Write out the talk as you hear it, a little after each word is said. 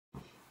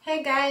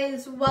Hey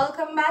guys,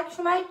 welcome back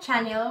to my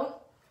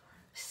channel.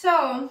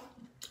 So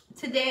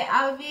today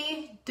I'll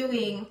be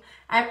doing,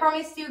 I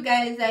promised you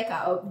guys like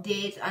an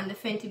update on the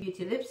Fenty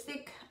Beauty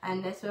lipstick,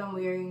 and that's what I'm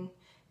wearing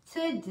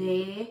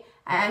today.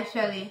 I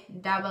actually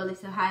dab a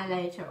little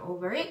highlighter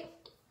over it.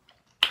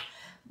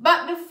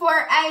 But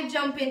before I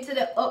jump into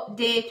the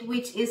update,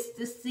 which is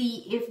to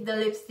see if the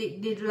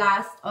lipstick did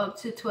last up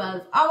to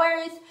 12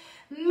 hours,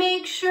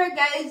 make sure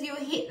guys you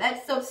hit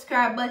that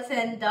subscribe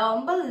button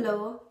down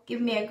below. Give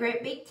me a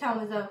great big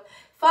thumbs up.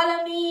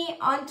 Follow me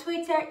on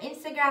Twitter,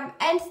 Instagram,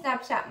 and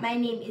Snapchat. My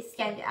name is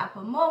Candy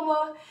Apple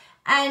Momo.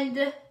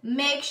 And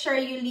make sure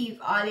you leave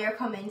all your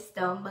comments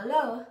down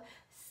below.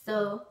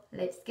 So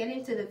let's get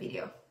into the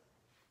video.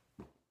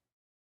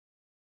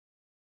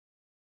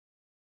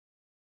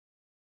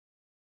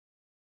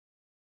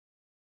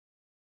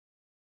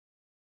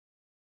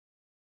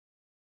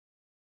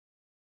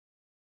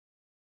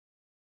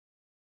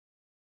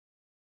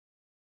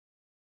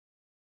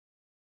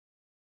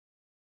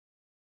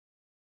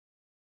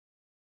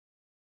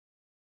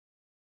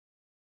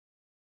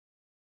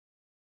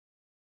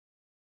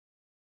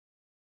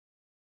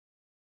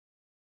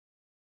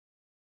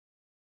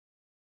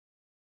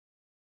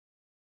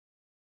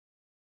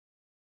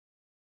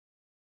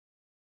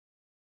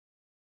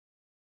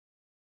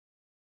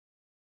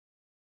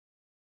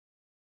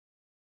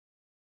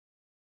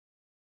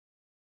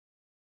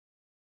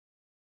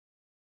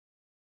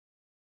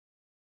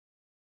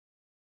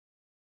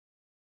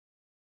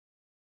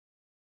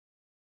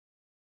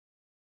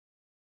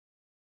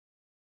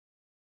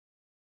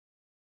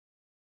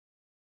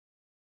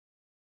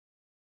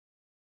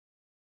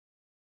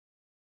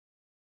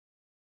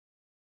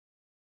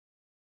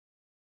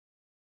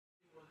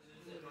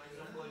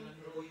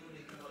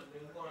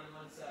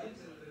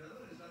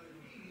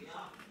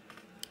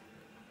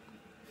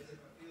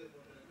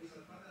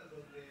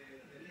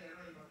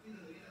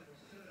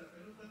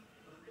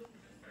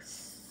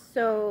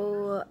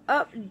 So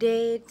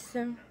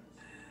update,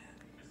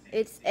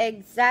 it's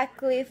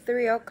exactly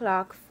 3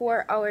 o'clock,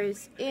 4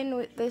 hours in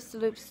with this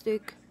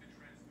lipstick.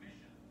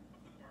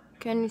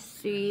 Can you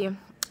see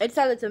it's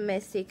a little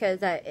messy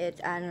because I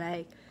ate and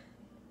like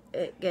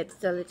it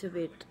gets a little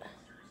bit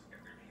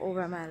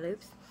over my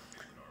lips,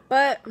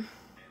 but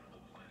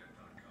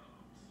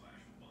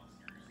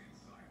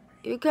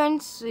you can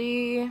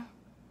see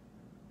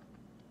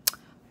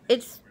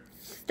it's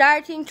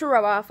starting to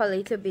rub off a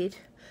little bit,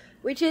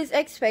 which is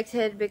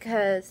expected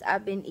because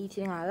I've been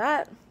eating a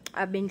lot.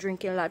 I've been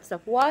drinking lots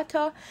of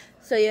water,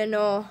 so you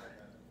know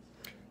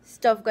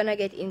stuff gonna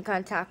get in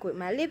contact with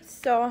my lips.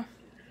 So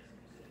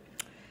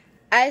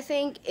I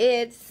think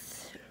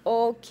it's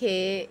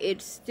okay.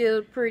 It's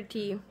still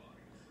pretty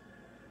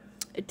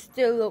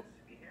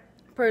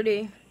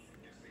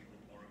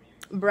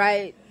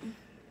bright,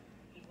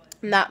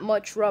 not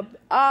much rubbed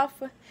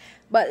off,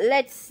 but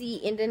let's see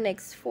in the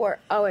next 4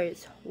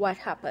 hours what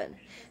happened.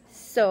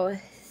 So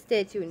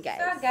stay tuned guys.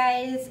 So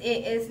guys,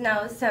 it is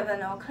now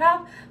 7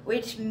 o'clock,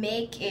 which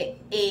make it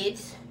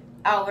 8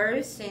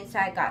 hours since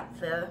I got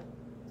the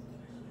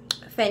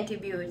Fenty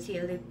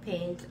Beauty lip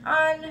paint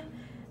on,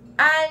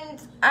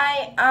 and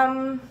I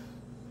am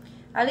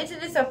a little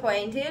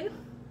disappointed.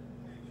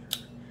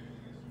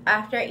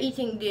 After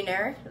eating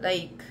dinner,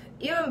 like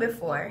even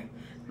before,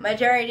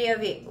 majority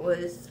of it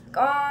was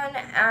gone,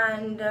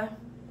 and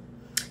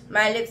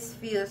my lips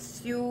feel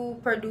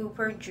super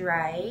duper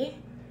dry.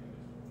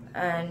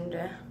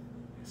 And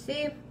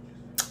see,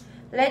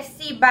 let's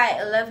see by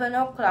 11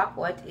 o'clock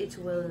what it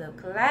will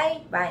look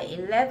like. By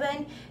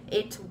 11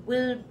 it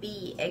will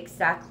be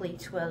exactly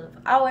 12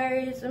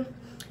 hours,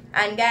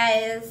 and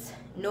guys,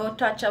 no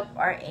touch up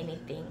or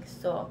anything.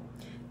 So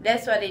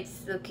that's what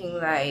it's looking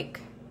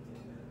like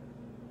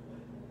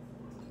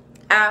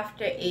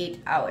after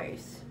 8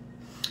 hours.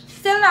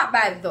 Still not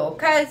bad though,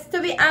 because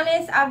to be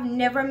honest, I've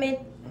never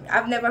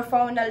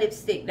found a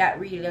lipstick that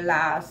really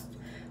lasts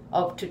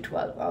up to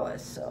 12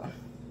 hours, so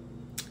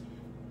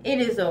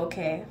it is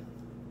okay.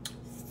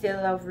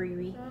 Still love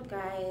Riri. So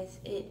guys,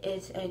 it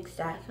is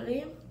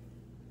exactly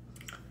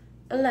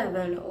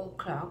 11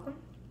 o'clock,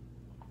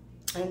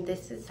 and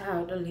this is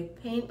how the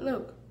lip paint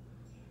look.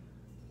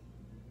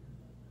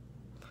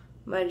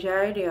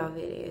 Majority of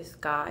it is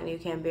gone. You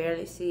can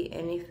barely see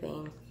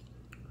anything.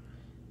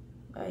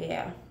 But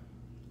yeah,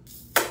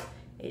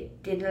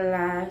 it didn't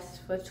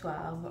last for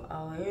 12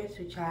 hours,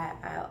 which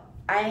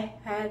I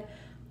had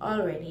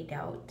already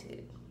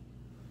doubted.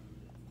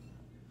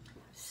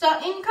 So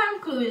in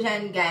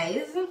conclusion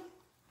guys,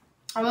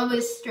 I'm gonna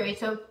be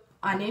straight up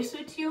honest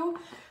with you.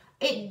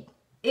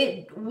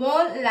 It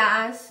won't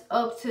last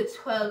up to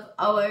 12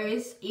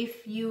 hours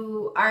if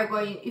you're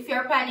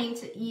planning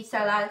to eat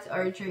a lot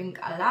or drink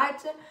a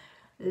lot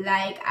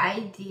like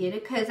I did,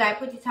 because I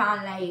put it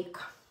on like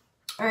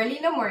early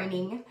in the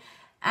morning,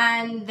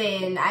 and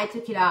then I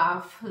took it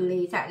off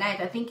late at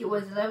night. I think it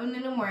was 11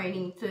 in the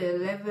morning to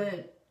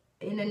 11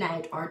 in the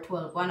night, or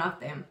 12, one of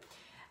them.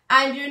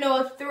 And you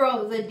know,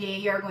 throughout the day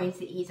you're going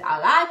to eat a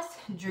lot,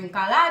 drink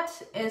a lot,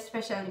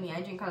 especially me.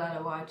 I drink a lot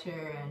of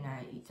water and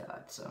I eat a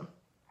lot, so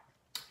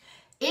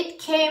it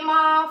came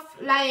off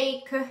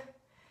like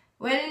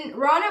when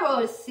round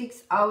about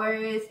 6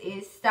 hours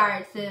it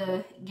started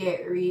to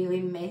get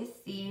really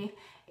messy.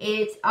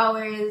 8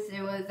 hours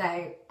it was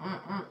like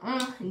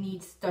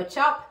needs touch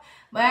up,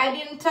 but I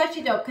didn't touch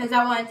it up because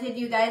I wanted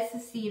you guys to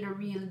see the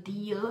real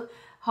deal,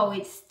 how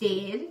it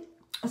stayed.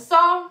 So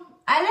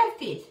I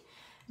left it.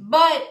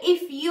 But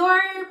if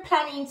you're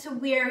planning to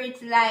wear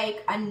it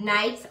like a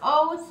night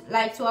out,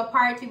 like to a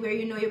party where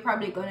you know you're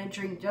probably gonna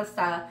drink just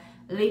a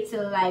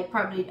little, like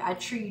probably a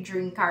 3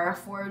 drink or a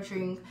 4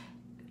 drink,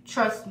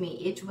 trust me,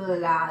 it will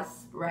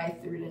last right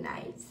through the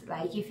night.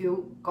 Like if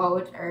you go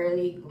out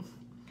early,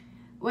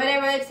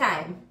 whatever the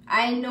time,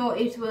 I know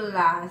it will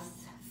last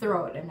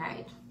throughout the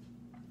night.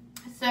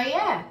 So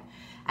yeah,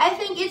 I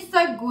think it's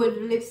a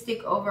good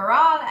lipstick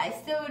overall. I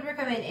still would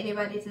recommend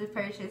anybody to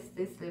purchase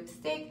this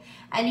lipstick.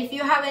 And if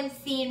you haven't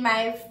seen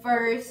my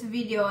first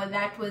video,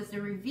 that was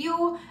the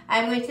review,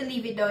 I'm going to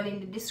leave it down in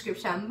the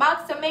description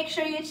box, so make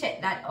sure you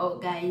check that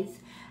out, guys.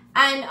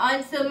 And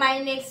until my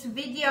next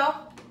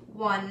video,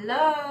 one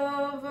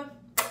love.